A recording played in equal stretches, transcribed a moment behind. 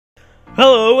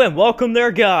Hello and welcome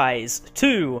there guys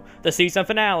to the season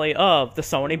finale of the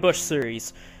Sony Busch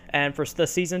Series, and for the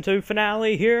season 2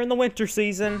 finale here in the winter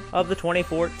season of the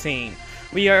 2014.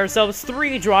 We have ourselves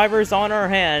 3 drivers on our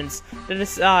hands to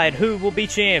decide who will be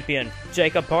champion: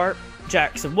 Jacob Hart,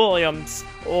 Jackson Williams,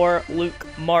 or Luke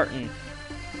Martin.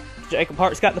 Jacob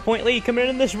Hart's got the point lead coming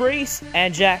into this race,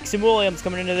 and Jackson Williams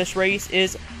coming into this race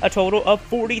is a total of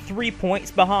 43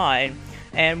 points behind.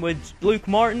 And with Luke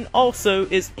Martin also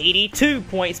is 82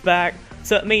 points back,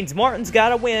 so it means Martin's got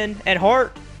to win, and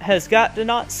Hart has got to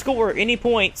not score any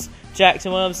points.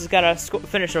 Jackson Williams has got to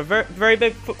finish a very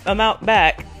big amount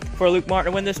back for Luke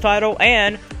Martin to win this title,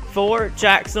 and for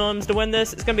Jackson Williams to win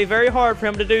this, it's going to be very hard for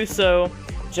him to do so.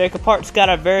 Jacob Hart's got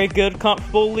a very good,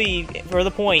 comfortable lead for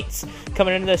the points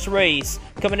coming into this race,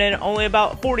 coming in only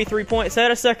about 43 points ahead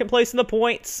of second place in the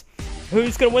points.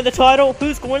 Who's going to win the title?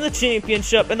 Who's going to win the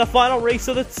championship in the final race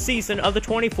of the season of the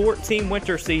 2014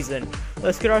 winter season?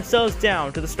 Let's get ourselves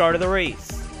down to the start of the race.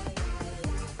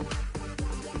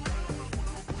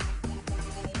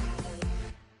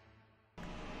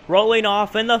 Rolling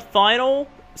off in the final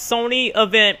Sony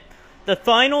event. The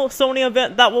final Sony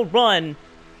event that will run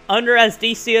under as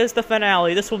DC as the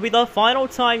finale. This will be the final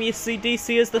time you see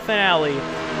DC as the finale.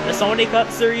 The Sony Cup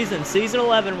Series in Season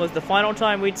 11 was the final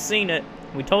time we'd seen it.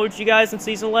 We told you guys in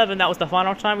Season 11 that was the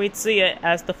final time we'd see it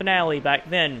as the finale back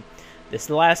then. This is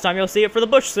the last time you'll see it for the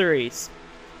Busch Series.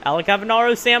 Alex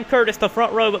Avenaro, Sam Curtis, the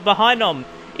front row, but behind them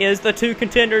is the 2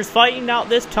 contenders fighting out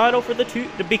this title for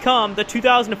to become the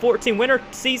 2014 winter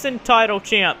season title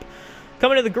champ.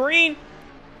 Coming to the green,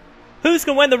 who's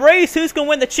going to win the race? Who's going to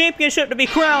win the championship to be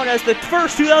crowned as the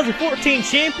first 2014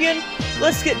 champion?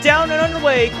 Let's get down and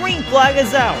underway. Green flag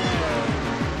is out.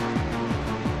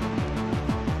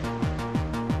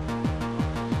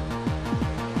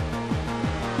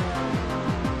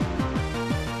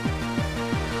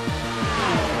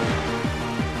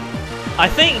 I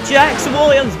think Jackson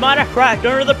Williams might have cracked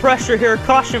under the pressure here.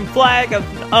 Caution flag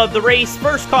of the race.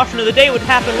 First caution of the day would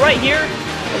happen right here,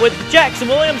 with Jackson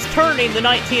Williams turning the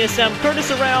 19 of Sam Curtis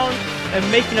around and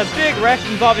making a big wreck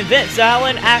involving Vince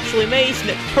Allen, Ashley Mace,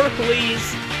 Nick Perkles,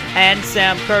 and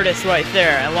Sam Curtis right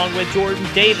there, along with Jordan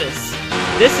Davis.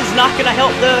 This is not going to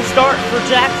help the start for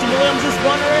Jackson Williams'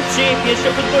 runner and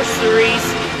championship for the Busch Series.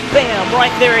 Bam!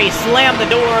 Right there, he slammed the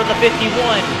door of the 51.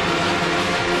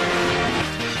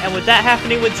 And with that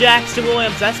happening with Jackson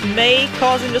Williams, that's May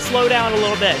causing to slow down a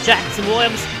little bit. Jackson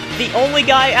Williams, the only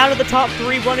guy out of the top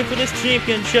 3 running for this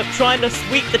championship, trying to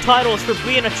sweep the titles for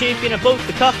being a champion of both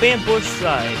the Cup and Busch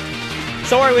side.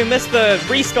 Sorry we missed the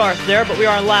restart there, but we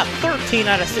are on lap 13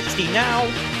 out of 60 now.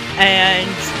 And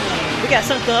we got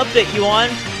something to update you on,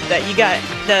 that you got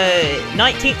the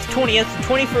 19th, 20th,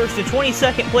 21st, and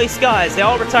 22nd place guys. They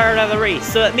all retired out of the race.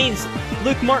 So that means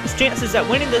Luke Martin's chances at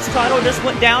winning this title just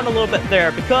went down a little bit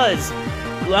there, because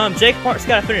Jacob Hart's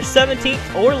got to finish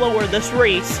 17th or lower this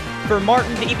race for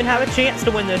Martin to even have a chance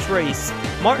to win this race.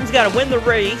 Martin's got to win the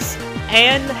race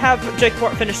and have Jacob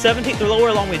Hart finish 17th or lower,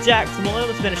 along with Jackson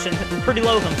Williams finishing pretty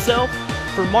low himself,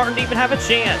 for Martin to even have a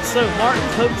chance. So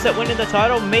Martin's hopes at winning the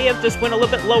title may have just went a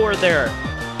little bit lower there.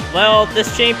 Well,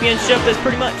 this championship is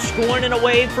pretty much going in a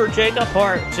way for Jacob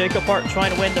Hart. Jacob Hart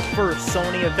trying to win the first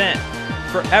Sony event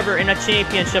forever in a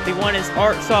championship. He won his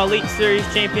Arkansas Elite Series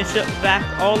championship back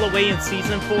all the way in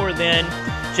Season 4 then.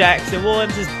 Jackson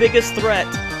Williams' biggest threat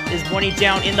is when he's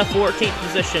down in the 14th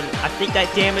position. I think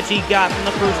that damage he got from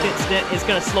the first incident is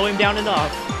going to slow him down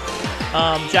enough.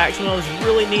 Jackson Williams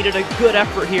really needed a good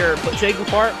effort here, but Jacob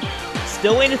Hart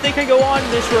still anything can go on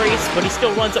in this race, but he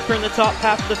still runs up here in the top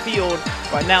half of the field.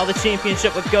 Right now the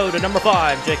championship would go to number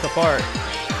 5, Jacob Hart.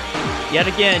 Yet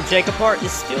again, Jacob Hart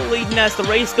is still leading as the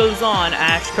race goes on.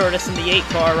 Ash Curtis in the 8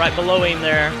 car right below him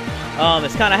there.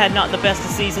 It's kind of had not the best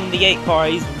of season in the 8 car.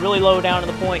 He's really low down in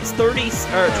the points.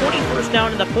 21st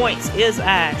down in the points is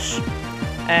Ash,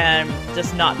 and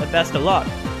just not the best of luck.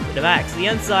 The Max, the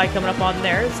inside coming up on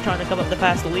there, is trying to come up to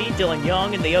pass the lead. Dylan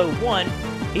Young in the 01.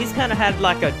 He's kind of had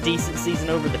like a decent season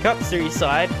over the Cup Series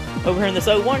side. Over here in this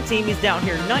 01 team, he's down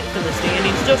here 9th in the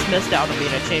standings. Just missed out on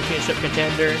being a championship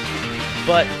contender.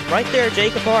 But right there,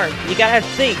 Jacob Hart, you gotta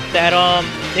think that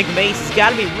Nick Mace has got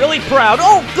to be really proud.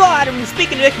 Oh God! And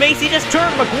speaking of Nick Mace, he just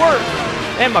turned McGwirt,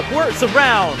 and McGwirt's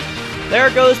around. There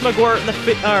goes McGwirt.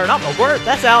 Not McGwirt.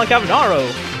 That's Alex Avenaro.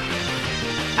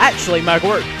 Actually,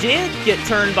 McGwirt did get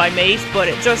turned by Mace, but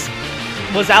it just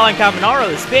was Alex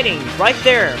Avenaro spinning right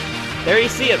there. There you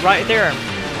see it right there.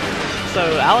 So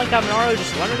Alex Avenaro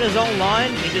just running his own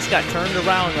line. He just got turned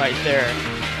around right there.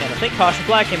 And I think caution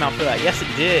flag came out for that. Yes,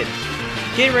 it did.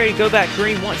 Getting ready to go back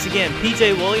green once again.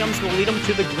 PJ Williams will lead him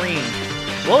to the green.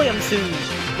 Williams, who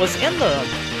was in the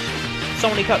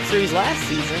Sony Cup Series last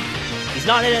season. He's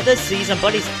not in it this season,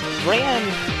 but he's ran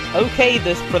okay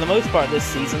for the most part this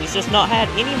season. He's just not had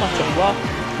any much of luck.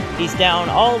 He's down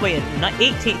all the way in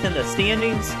 18th in the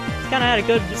standings. He's kind of had a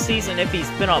good season if he's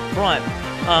been up front.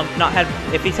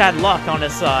 If he's had luck on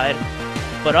his side.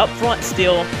 But up front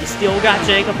still, you still got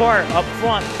Jacob Hart up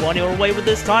front, running away with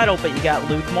this title, but you got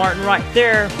Luke Martin right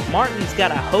there. Martin's got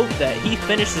to hope that he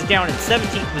finishes down in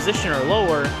 17th position or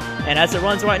lower, and as it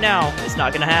runs right now, it's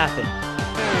not going to happen.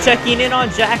 Checking in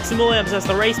on Jackson Williams as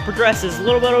the race progresses, a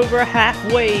little bit over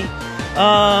halfway.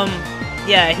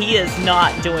 Yeah, he is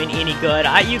not doing any good.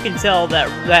 You can tell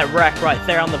that wreck right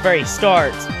there on the very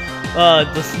start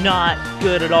was not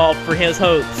good at all for his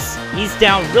hopes. He's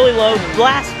down really low.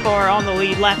 Last car on the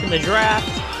lead lap in the draft,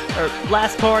 or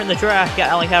last car in the draft got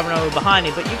Alec Havernow behind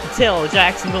him, but you can tell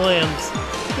Jackson Williams,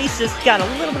 he's just got a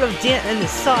little bit of dent in the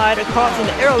side, causing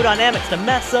the aerodynamics to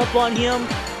mess up on him.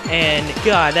 And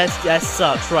God, that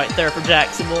sucks right there for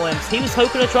Jackson Williams. He was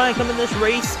hoping to try and come in this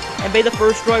race and be the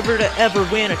first driver to ever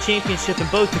win a championship in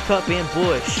both the Cup and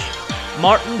Busch.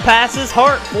 Martin passes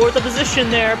Hart for the position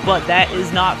there, but that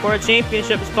is not for a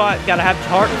championship spot. Gotta have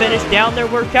Hart finish down there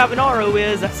where Cavanaro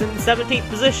is. That's in the 17th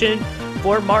position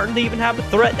for Martin to even have a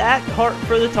threat at Hart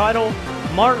for the title.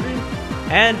 Martin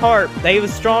and Hart, they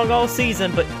was strong all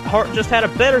season, but Hart just had a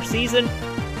better season.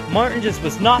 Martin just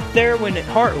was not there when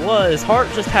Hart was. Hart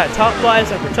just had top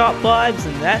fives after top fives,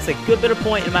 and that's a good bit of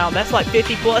point amount. That's like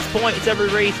 50 plus points every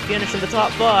race, finish in the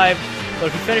top 5. But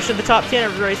if you finish in the top 10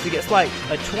 every race, it gets like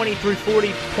a 20 through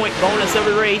 40 point bonus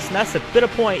every race, and that's a bit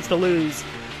of points to lose,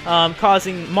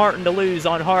 causing Martin to lose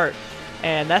on Hart.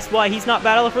 And that's why he's not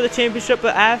battling for the championship,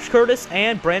 but Ash Curtis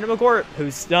and Brandon McGort,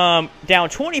 who's down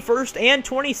 21st and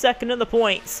 22nd in the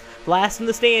points, last in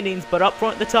the standings, but up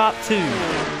front the top 2.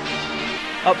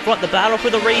 Up front, the battle for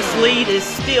the race lead is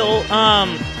still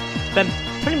been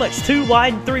pretty much 2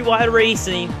 wide and 3 wide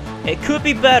racing. It could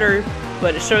be better,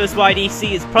 but it shows why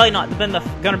DC is probably not going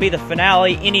to be the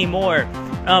finale anymore.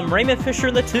 Raymond Fisher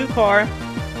in the 2 car,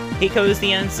 he goes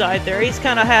the inside there. He's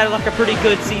kind of had like a pretty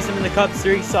good season in the Cup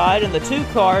Series side. In the 2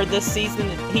 car this season,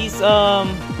 he's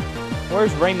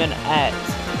where's Raymond at?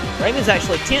 Raymond's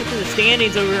actually 10th in the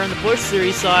standings over here on the Busch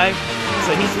Series side,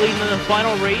 so he's leading in the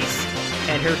final race.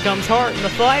 And here comes Hart in the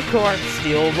 5 car,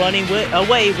 still running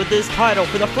away with this title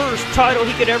for the first title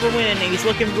he could ever win. And he's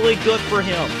looking really good for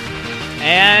him.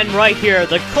 And right here,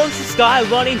 the closest guy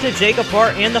running to Jacob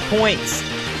Hart in the points.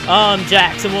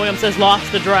 Jackson Williams has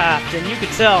lost the draft, and you could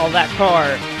tell that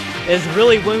car is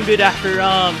really wounded after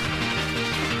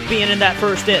being in that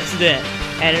first incident.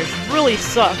 And it really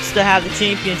sucks to have the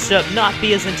championship not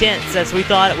be as intense as we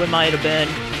thought it might have been.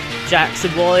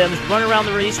 Jackson Williams running around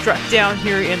the racetrack down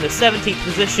here in the 17th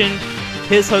position.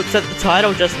 His hopes at the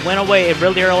title just went away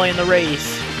really early in the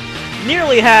race.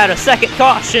 Nearly had a second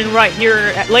caution right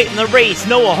here late in the race.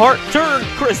 Noah Hart turned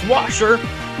Chris Washer,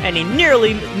 and he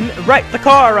nearly wrecked the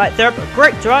car right there, but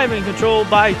great driving control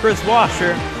by Chris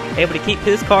Washer, able to keep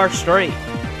his car straight.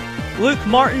 Luke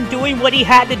Martin doing what he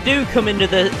had to do coming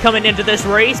into this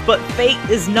race, but fate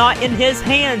is not in his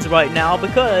hands right now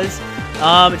because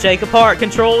Jacob Hart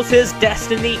controls his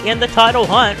destiny in the title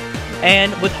hunt,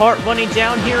 and with Hart running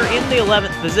down here in the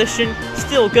 11th position,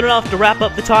 still good enough to wrap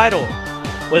up the title.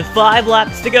 With 5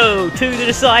 laps to go to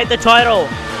decide the title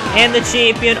and the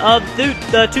champion of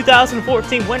the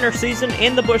 2014 winter season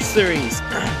in the Busch Series.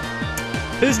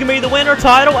 Who's going to be the winner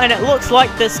title? And it looks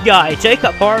like this guy,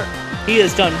 Jacob Hart. He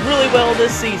has done really well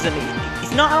this season.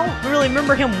 I don't really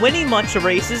remember him winning much of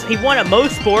races. He won at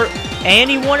Mosport and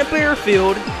he won at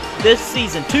Bearfield this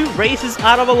season. 2 races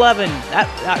out of 11.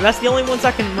 That's the only ones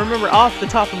I can remember off the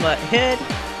top of my head.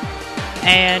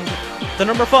 And the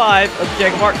number 5 of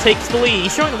Jacob Hart takes the lead.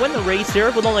 He's trying to win the race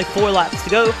here with only 4 laps to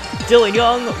go. Dylan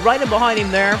Young right in behind him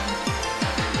there.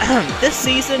 This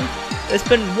season, it's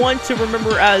been one to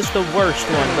remember as the worst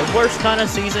one. The worst kind of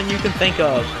season you can think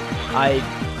of. I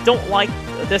don't like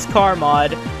this car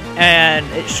mod, and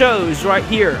it shows right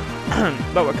here.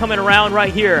 But we're coming around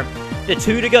right here. The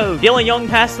 2 to go. Dylan Young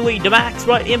has to lead. DeMax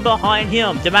right in behind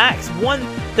him. DeMax won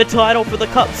the title for the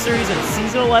Cup Series in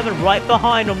Season 11 right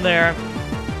behind him there.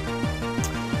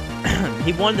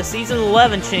 He won the Season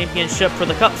 11 championship for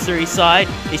the Cup Series side.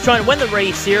 He's trying to win the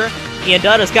race here. Ian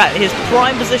Dutta's got his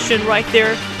prime position right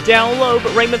there down low,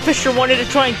 but Raymond Fisher wanted to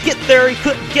try and get there. He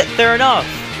couldn't get there enough.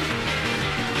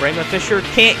 Raymond Fisher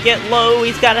can't get low.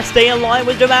 He's got to stay in line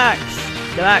with DeMax.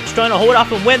 DeMax trying to hold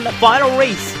off and win the final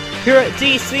race here at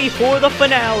DC for the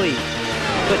finale.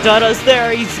 But Dutta's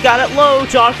there. He's got it low.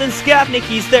 Jonathan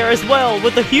Skapnicki's there as well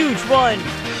with a huge run.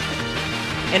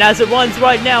 And as it runs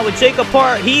right now with Jacob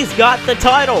Hart, he's got the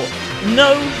title.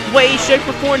 no way, shape,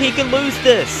 or form he can lose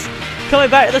this. Coming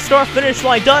back to the start-finish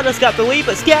line, Dunda's got the lead,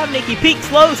 but Skabnicki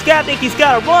peaks low. Skabnicki's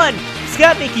got to run.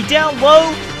 Skabnicki down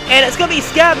low, and it's going to be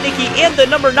Skabnicki in the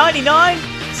number 99.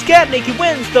 Skabnicki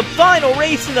wins the final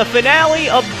race in the finale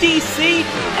of DC,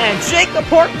 and Jacob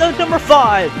Hart, the number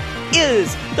 5,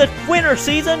 is the winter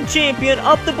season champion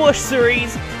of the Busch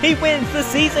Series. He wins the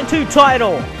Season 2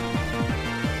 title.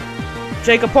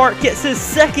 Jacob Hart gets his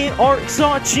second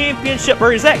ARCSAW championship,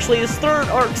 or he's actually his third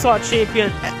ARCSAW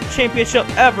championship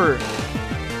ever.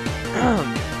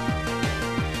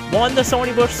 Won the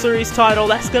Sony Busch Series title.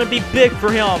 That's going to be big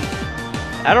for him.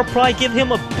 That'll probably give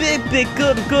him a big,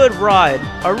 good ride.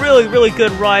 A really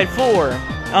good ride for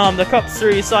the Cup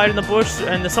Series side and the Busch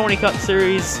and the Sony Cup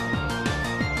Series.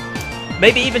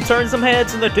 Maybe even turn some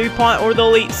heads in the DuPont or the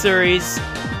Elite Series.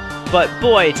 But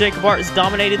boy, Jacob Hart has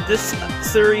dominated this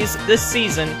series this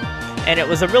season, and it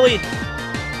was a really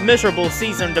miserable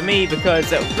season to me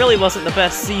because it really wasn't the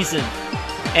best season.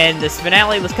 And this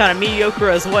finale was kind of mediocre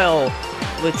as well.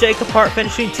 With Jacob Hart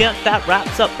finishing 10th, that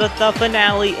wraps up the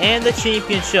finale and the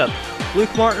championship.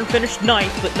 Luke Martin finished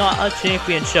 9th, but not a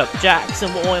championship.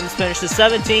 Jackson Williams finishes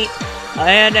 17th,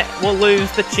 and will lose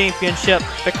the championship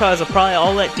because of probably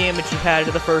all that damage he had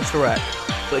to the first wreck.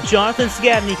 But Jonathan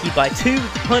Skabnicki, by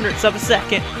 0.02 of a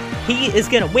second, he is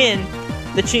going to win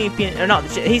the champion, or not,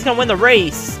 he's going to win the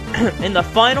race in the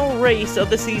final race of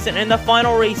the season, and the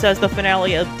final race as the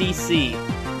finale of DC.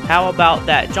 How about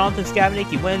that? Jonathan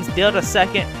Skabnicki wins, Dilda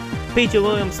 2nd, P.J.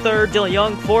 Williams 3rd, Dylan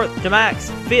Young 4th, Jamax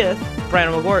 5th,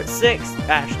 Brandon McGuire 6th,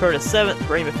 Ash Curtis 7th,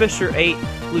 Raymond Fisher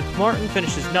 8th, Luke Martin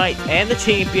finishes 9th, and the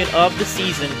champion of the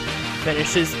season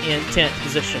finishes in 10th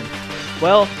position.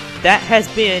 Well, that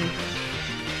has been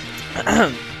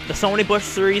the Sony Busch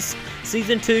Series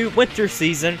Season 2 winter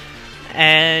season,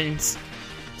 and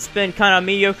it's been kind of a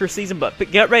mediocre season, but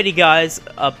get ready guys,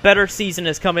 a better season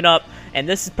is coming up, and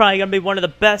this is probably going to be one of the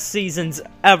best seasons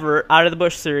ever out of the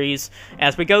Busch Series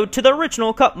as we go to the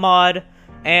original Cup mod,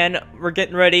 and we're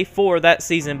getting ready for that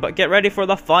season. But get ready for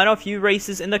the final few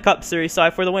races in the Cup Series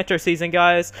side for the winter season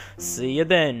guys. See you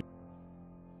then.